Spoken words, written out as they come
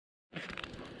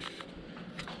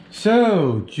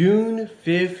So, June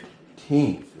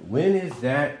 15th. When is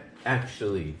that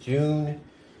actually? June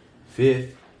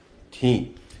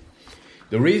 15th.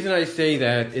 The reason I say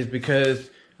that is because,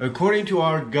 according to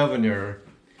our governor,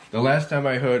 the last time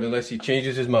I heard, unless he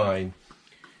changes his mind,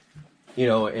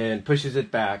 and pushes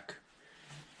it back,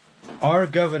 our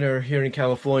governor here in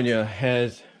California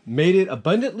has made it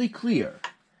abundantly clear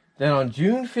that on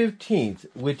June 15th,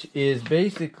 which is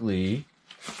basically,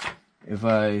 if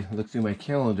I look through my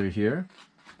calendar here,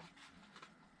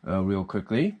 real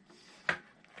quickly.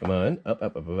 Come on, up.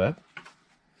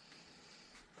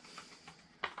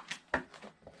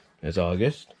 That's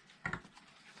August.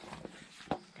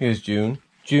 Here's June.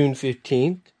 June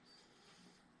 15th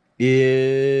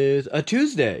is a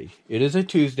Tuesday. It is a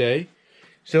Tuesday.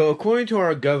 So according to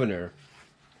our governor,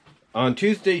 on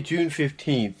Tuesday, June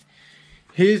 15th,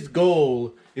 his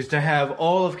goal is to have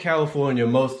all of California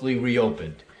mostly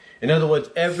reopened. In other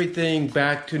words, everything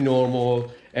back to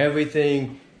normal,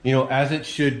 everything, as it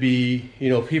should be,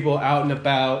 people out and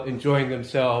about enjoying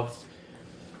themselves.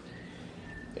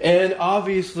 And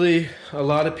obviously, a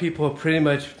lot of people have pretty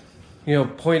much,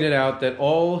 pointed out that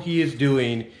all he is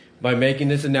doing by making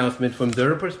this announcement from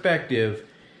their perspective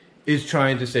is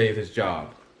trying to save his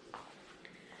job.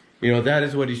 That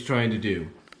is what he's trying to do.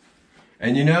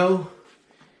 And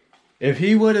if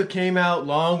he would have came out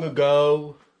long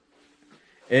ago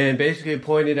and basically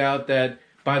pointed out that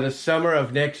by the summer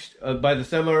of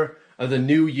the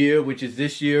new year, which is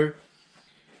this year,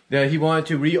 that he wanted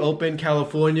to reopen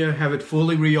California, have it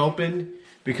fully reopened,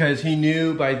 because he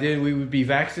knew by then we would be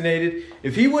vaccinated.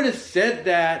 If he would have said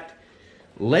that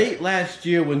late last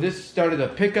year when this started to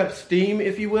pick up steam,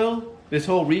 if you will, this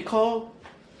whole recall,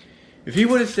 if he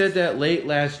would have said that late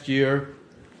last year,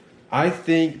 I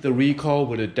think the recall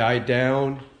would have died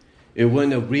down. It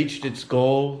wouldn't have reached its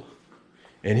goal,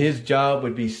 and his job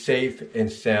would be safe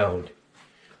and sound.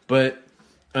 But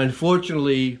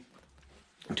unfortunately,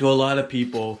 to a lot of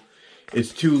people,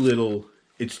 it's too little,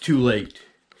 it's too late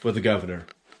for the governor.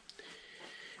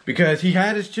 Because he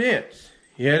had his chance.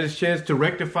 He had his chance to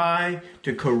rectify,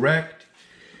 to correct,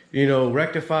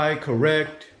 right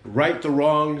the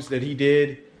wrongs that he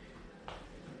did,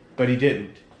 but he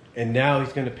didn't. And now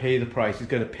he's going to pay the price. He's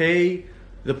going to pay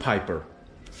the piper,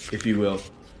 if you will.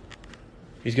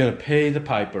 He's going to pay the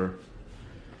piper.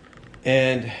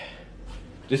 And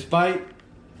despite,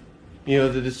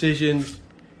 the decisions,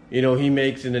 he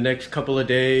makes in the next couple of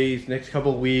days, next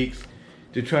couple of weeks,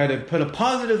 to try to put a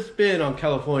positive spin on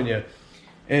California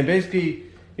and basically,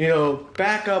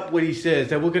 back up what he says,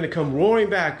 that we're going to come roaring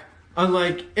back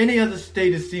unlike any other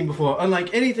state has seen before,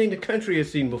 unlike anything the country has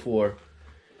seen before.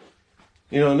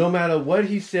 No matter what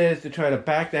he says to try to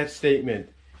back that statement,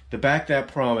 to back that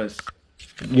promise,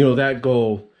 that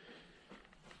goal,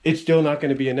 it's still not going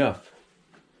to be enough.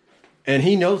 And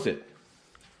he knows it.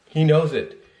 He knows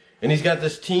it. And he's got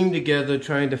this team together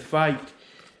trying to fight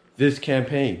this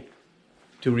campaign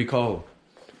to recall him.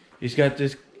 He's got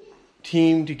this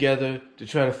team together to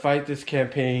try to fight this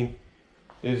campaign,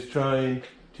 is trying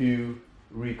to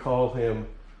recall him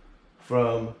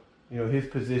from, his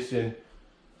position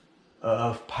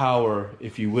of power,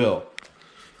 if you will.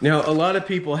 Now, a lot of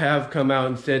people have come out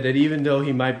and said that even though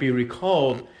he might be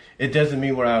recalled, it doesn't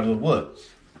mean we're out of the woods.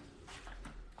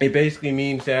 It basically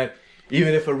means that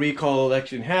even if a recall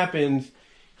election happens,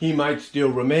 he might still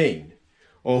remain.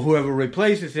 Or whoever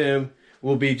replaces him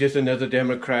will be just another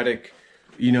Democratic,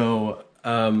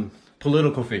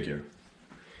 political figure.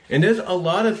 And there's a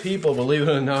lot of people, believe it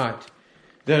or not,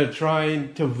 that are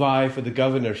trying to vie for the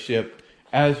governorship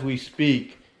as we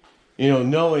speak,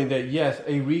 knowing that, yes,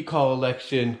 a recall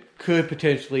election could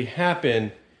potentially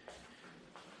happen.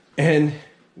 And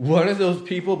one of those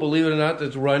people, believe it or not,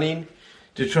 that's running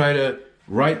to try to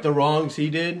right the wrongs he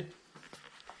did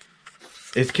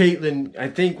is Caitlyn, I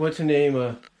think, what's her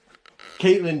name?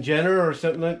 Caitlyn Jenner or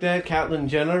something like that. Caitlyn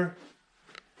Jenner.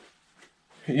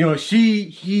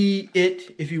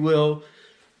 It, if you will.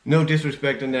 No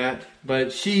disrespect in that.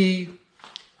 But she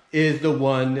is the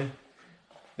one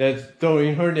that's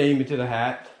throwing her name into the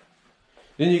hat.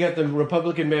 Then you got the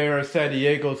Republican mayor of San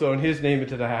Diego throwing his name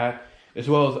into the hat, as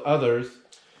well as others,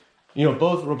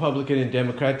 both Republican and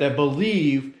Democrat, that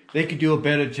believe they could do a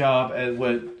better job at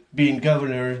being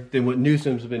governor than what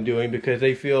Newsom's been doing, because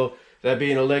they feel that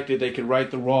being elected, they could right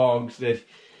the wrongs that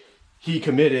he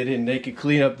committed and they could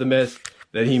clean up the mess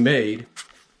that he made.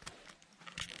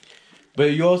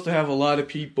 But you also have a lot of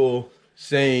people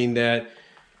saying that,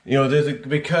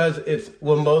 because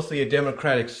we're mostly a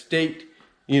Democratic state,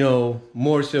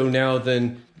 more so now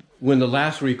than when the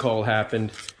last recall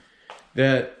happened,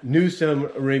 that Newsom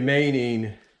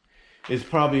remaining is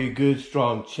probably a good,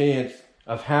 strong chance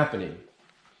of happening.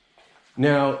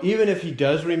 Now, even if he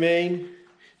does remain,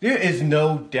 there is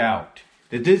no doubt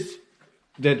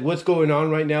that what's going on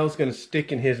right now is going to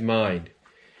stick in his mind.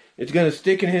 It's going to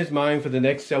stick in his mind for the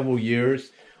next several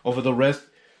years, or for the rest,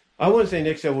 I wouldn't say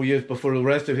next several years, but for the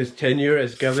rest of his tenure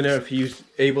as governor, if he's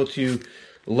able to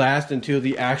last until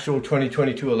the actual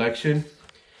 2022 election.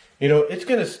 You know, it's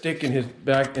going to stick in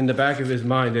the back of his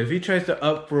mind that if he tries to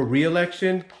up for a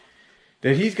re-election,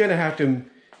 that he's going to have to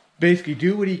basically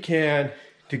do what he can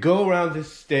to go around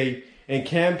this state and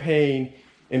campaign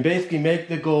and basically make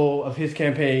the goal of his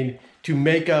campaign to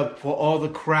make up for all the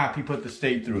crap he put the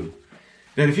state through.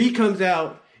 That if he comes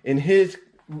out in his,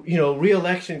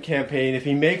 re-election campaign, if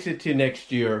he makes it to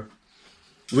next year,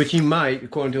 which he might,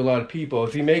 according to a lot of people,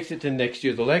 if he makes it to next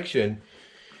year's election,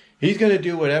 he's going to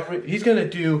do whatever, he's going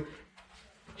to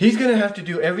have to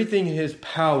do everything in his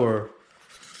power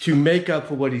to make up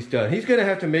for what he's done. He's going to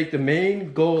have to make the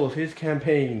main goal of his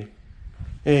campaign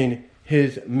and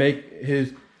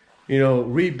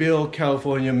rebuild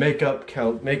California, make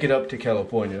it up to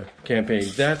California campaign.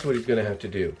 That's what he's going to have to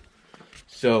do.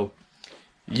 So,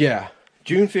 yeah.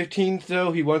 June 15th,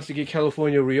 though, he wants to get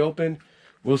California reopened.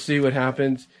 We'll see what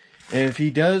happens. And if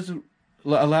he does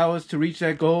allow us to reach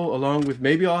that goal, along with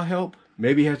maybe our help,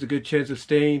 maybe he has a good chance of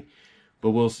staying,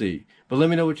 but we'll see. But let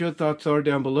me know what your thoughts are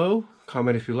down below.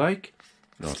 Comment if you like,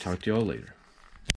 and I'll talk to y'all later.